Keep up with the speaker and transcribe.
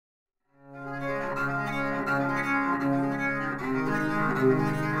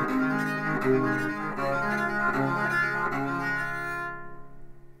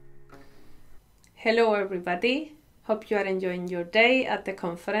Hello everybody, hope you are enjoying your day at the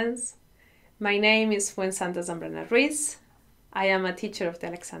conference. My name is Fuensanta Zambrana-Ruiz. I am a teacher of the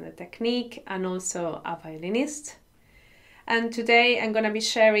Alexander technique and also a violinist. And today I'm going to be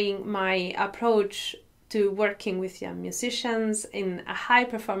sharing my approach to working with young musicians in a high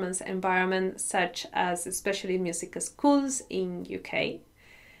performance environment such as especially music schools in UK.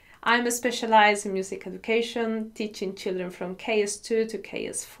 I'm specialized in music education, teaching children from KS2 to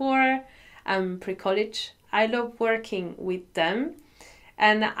KS4 and pre-college. I love working with them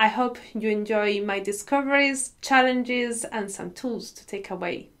and I hope you enjoy my discoveries, challenges and some tools to take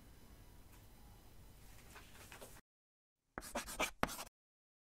away.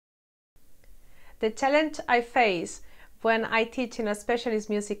 The challenge I face when I teach in a specialist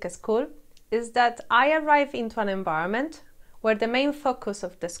music school is that I arrive into an environment where the main focus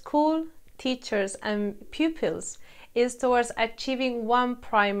of the school, teachers and pupils is towards achieving one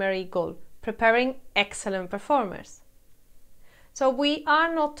primary goal: preparing excellent performers. So we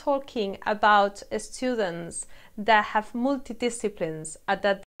are not talking about students that have multidisciplines and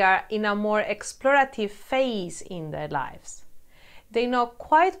that they are in a more explorative phase in their lives. They know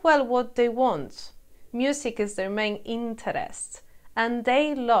quite well what they want. Music is their main interest and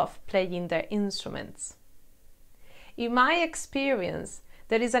they love playing their instruments. In my experience,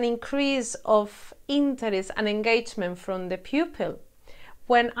 there is an increase of interest and engagement from the pupil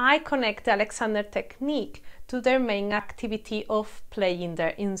when I connect the Alexander technique to their main activity of playing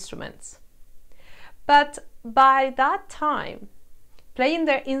their instruments. But by that time, playing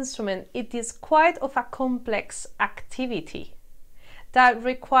their instrument, it is quite of a complex activity that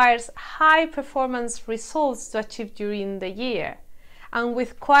requires high performance results to achieve during the year and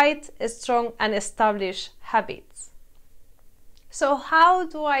with quite strong and established habits. So how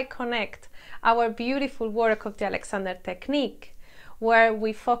do I connect our beautiful work of the Alexander technique, where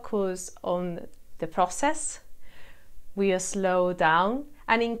we focus on the process, we slow down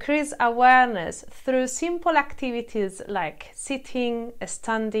and increase awareness through simple activities like sitting,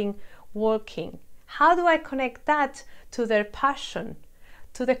 standing, walking? How do I connect that to their passion,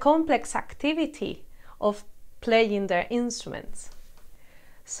 to the complex activity of playing their instruments?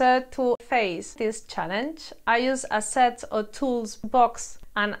 So to face this challenge, I use a set of tools, box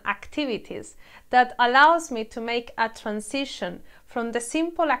and activities that allows me to make a transition from the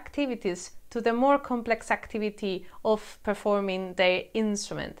simple activities to the more complex activity of performing their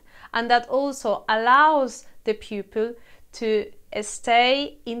instrument, and that also allows the pupil to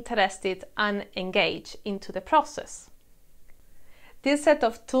stay interested and engage into the process. This set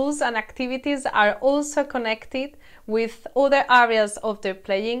of tools and activities are also connected with other areas of their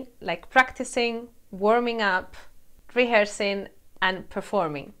playing, like practicing, warming up, rehearsing and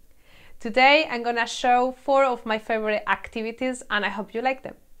performing. Today I'm gonna show 4 of my favorite activities and I hope you like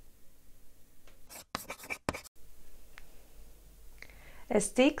them.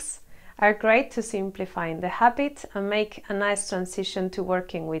 Sticks are great to simplify the habit and make a nice transition to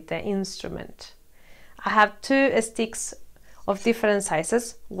working with the instrument. I have 2 sticks of different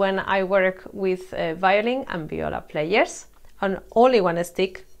sizes when I work with violin and viola players, and only 1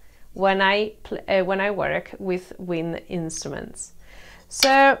 stick when I work with wind instruments.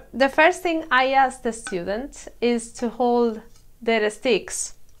 So the first thing I ask the student is to hold their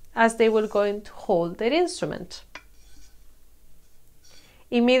sticks as they will going to hold their instrument.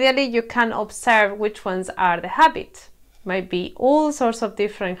 Immediately you can observe which ones are the habit. Might be all sorts of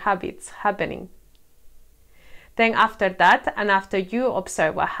different habits happening. Then after that, and after you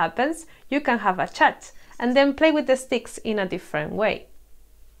observe what happens, you can have a chat and then play with the sticks in a different way.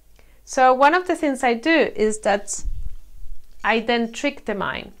 So one of the things I do is that I then trick the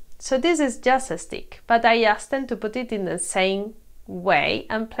mind. So this is just a stick, but I ask them to put it in the same way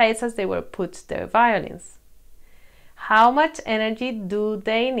and place as they will put their violins. How much energy do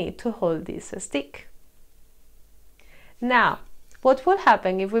they need to hold this stick? Now, what will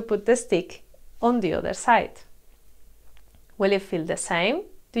happen if we put the stick on the other side? Will it feel the same?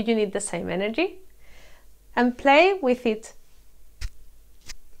 Do you need the same energy? And play with it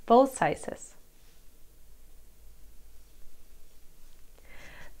both sizes.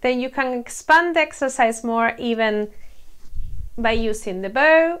 Then you can expand the exercise more even by using the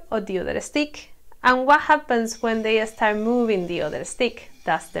bow or the other stick. And what happens when they start moving the other stick?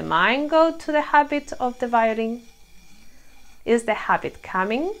 Does the mind go to the habit of the violin? Is the habit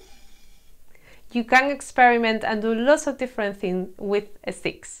coming? You can experiment and do lots of different things with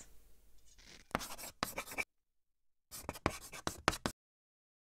sticks.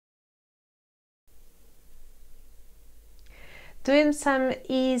 Doing some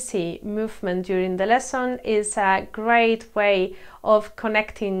easy movement during the lesson is a great way of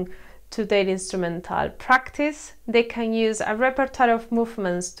connecting to their instrumental practice. They can use a repertoire of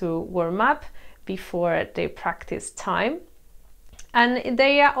movements to warm up before their practice time. And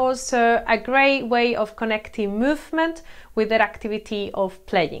they are also a great way of connecting movement with their activity of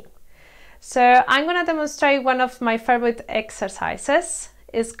playing. So I'm going to demonstrate one of my favorite exercises.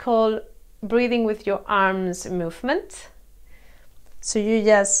 It's called breathing with your arms movement. So you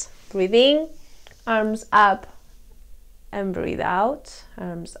just breathe in, arms up, and breathe out.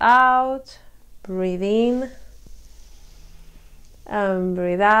 Arms out, breathe in, and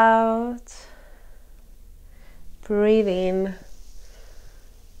breathe out. Breathe in,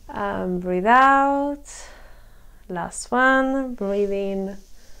 and breathe out. Last one, breathe in,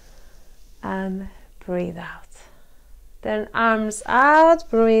 and breathe out. Then arms out,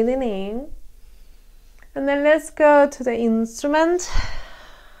 breathing in. And then let's go to the instrument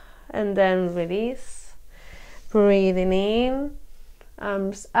and then release. Breathing in,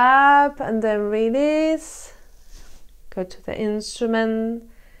 arms up, and then release. Go to the instrument,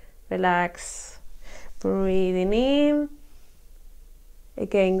 relax. Breathing in.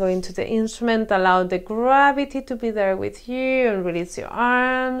 Again, going to the instrument, allow the gravity to be there with you and release your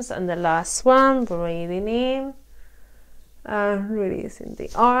arms. And the last one, breathing in and releasing the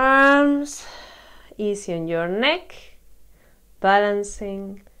arms. Easy on your neck,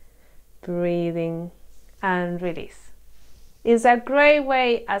 balancing, breathing, and release. It's a great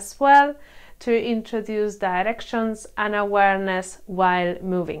way as well to introduce directions and awareness while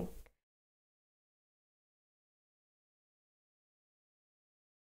moving.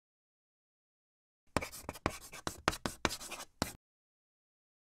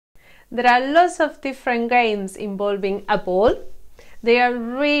 There are lots of different games involving a ball. They are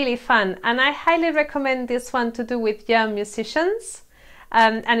really fun, and I highly recommend this one to do with young musicians,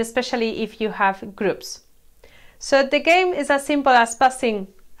 and especially if you have groups. So the game is as simple as passing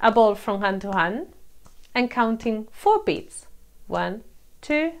a ball from hand to hand and counting 4 beats. 1,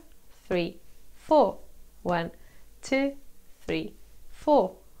 2, 3, 4. 1, 2, 3,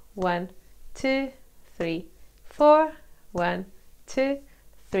 4. 1, 2, 3, 4. 1, 2,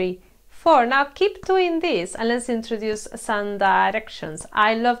 3, 4. Now keep doing this and let's introduce some directions.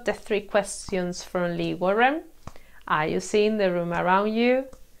 I love the 3 questions from Lee Warren. Are you seeing the room around you?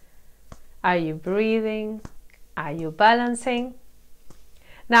 Are you breathing? Are you balancing?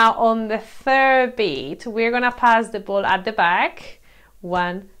 Now on the 3rd beat, we're gonna pass the ball at the back.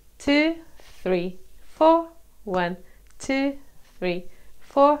 1, 2, 3, 4. 1, 2, 3,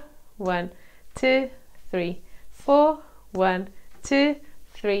 4. 1, 2, 3, 4. 1, 2,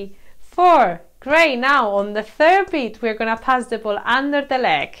 3, 4. Great. Now on the 3rd beat, we're gonna pass the ball under the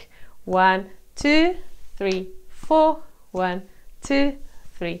leg. 1, 2, 3, 4. 1, 2,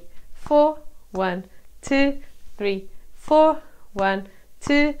 3, 4. 1, 2, 3, 4. 1,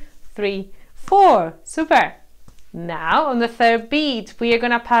 2, 3, 4. Super. Now on the 3rd beat, we are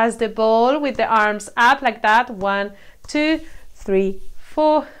gonna pass the ball with the arms up like that. 1, 2, 3,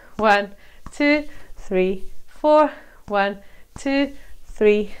 4. 1, 2, 3, 4. 1, 2,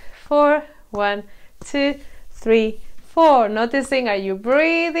 3, 4. 1, 2, 3, 4. Noticing, are you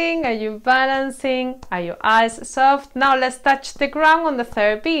breathing? Are you balancing? Are your eyes soft? Now let's touch the ground on the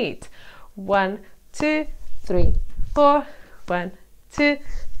 3rd beat. 1, 2, 3, 4. 1, 2,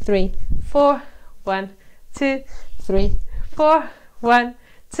 3, 4. 1, 2, 3, 4. 1,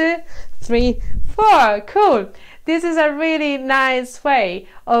 2, 3, 4. Cool. This is a really nice way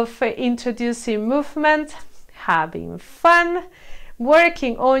of introducing movement, having fun,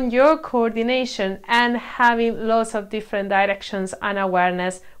 working on your coordination, and having lots of different directions and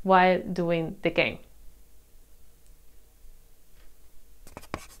awareness while doing the game.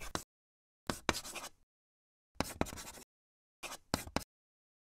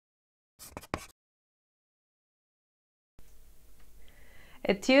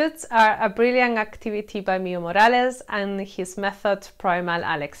 Etudes are a brilliant activity by Mio Morales and his method Primal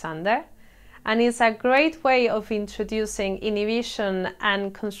Alexander, and it's a great way of introducing inhibition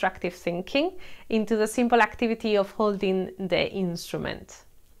and constructive thinking into the simple activity of holding the instrument.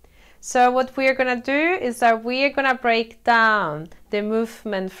 So what we're going to do is that we're going to break down the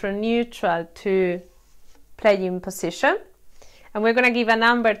movement from neutral to playing position, and we're going to give a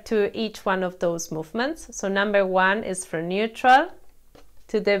number to each one of those movements. So number 1 is for neutral,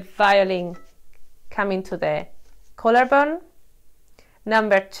 to the violin coming to the collarbone.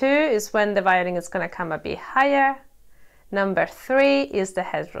 Number 2 is when the violin is going to come a bit higher. Number 3 is the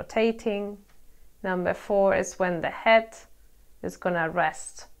head rotating. Number 4 is when the head is going to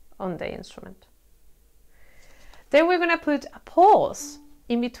rest on the instrument. Then we're going to put a pause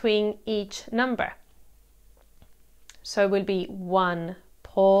in between each number. So it will be 1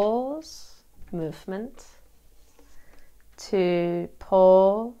 pause, movement, 2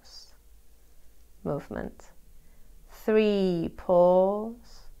 pause, movement, 3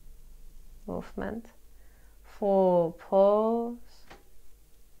 pause, movement, 4 pause,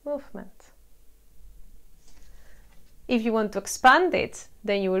 movement. If you want to expand it,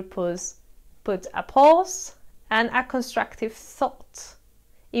 then you will put a pause and a constructive thought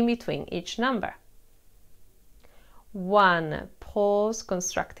in between each number. 1 pause,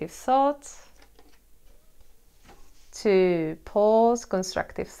 constructive thought, 2 pause,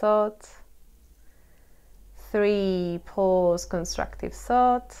 constructive thought, 3 pause, constructive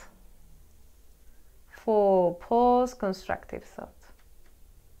thought, 4 pause, constructive thought.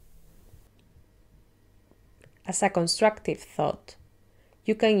 As a constructive thought,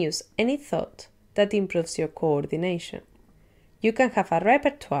 you can use any thought that improves your coordination. You can have a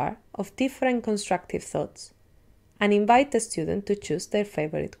repertoire of different constructive thoughts and invite the student to choose their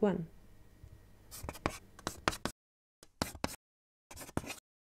favorite one.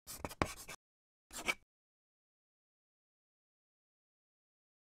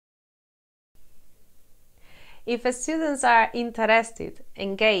 If students are interested,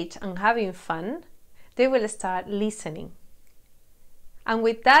 engaged, and having fun, they will start listening. And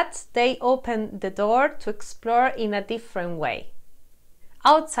with that, they open the door to explore in a different way,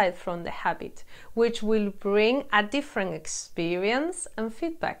 outside from the habit, which will bring a different experience and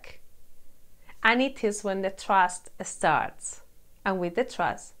feedback. And it is when the trust starts. And with the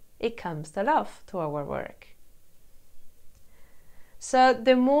trust, it comes the love to our work. So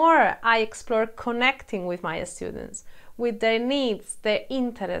the more I explore connecting with my students, with their needs, their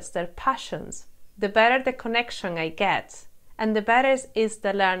interests, their passions, the better the connection I get, and the better is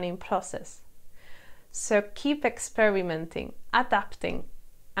the learning process. So keep experimenting, adapting,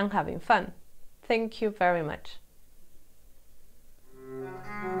 and having fun. Thank you very much.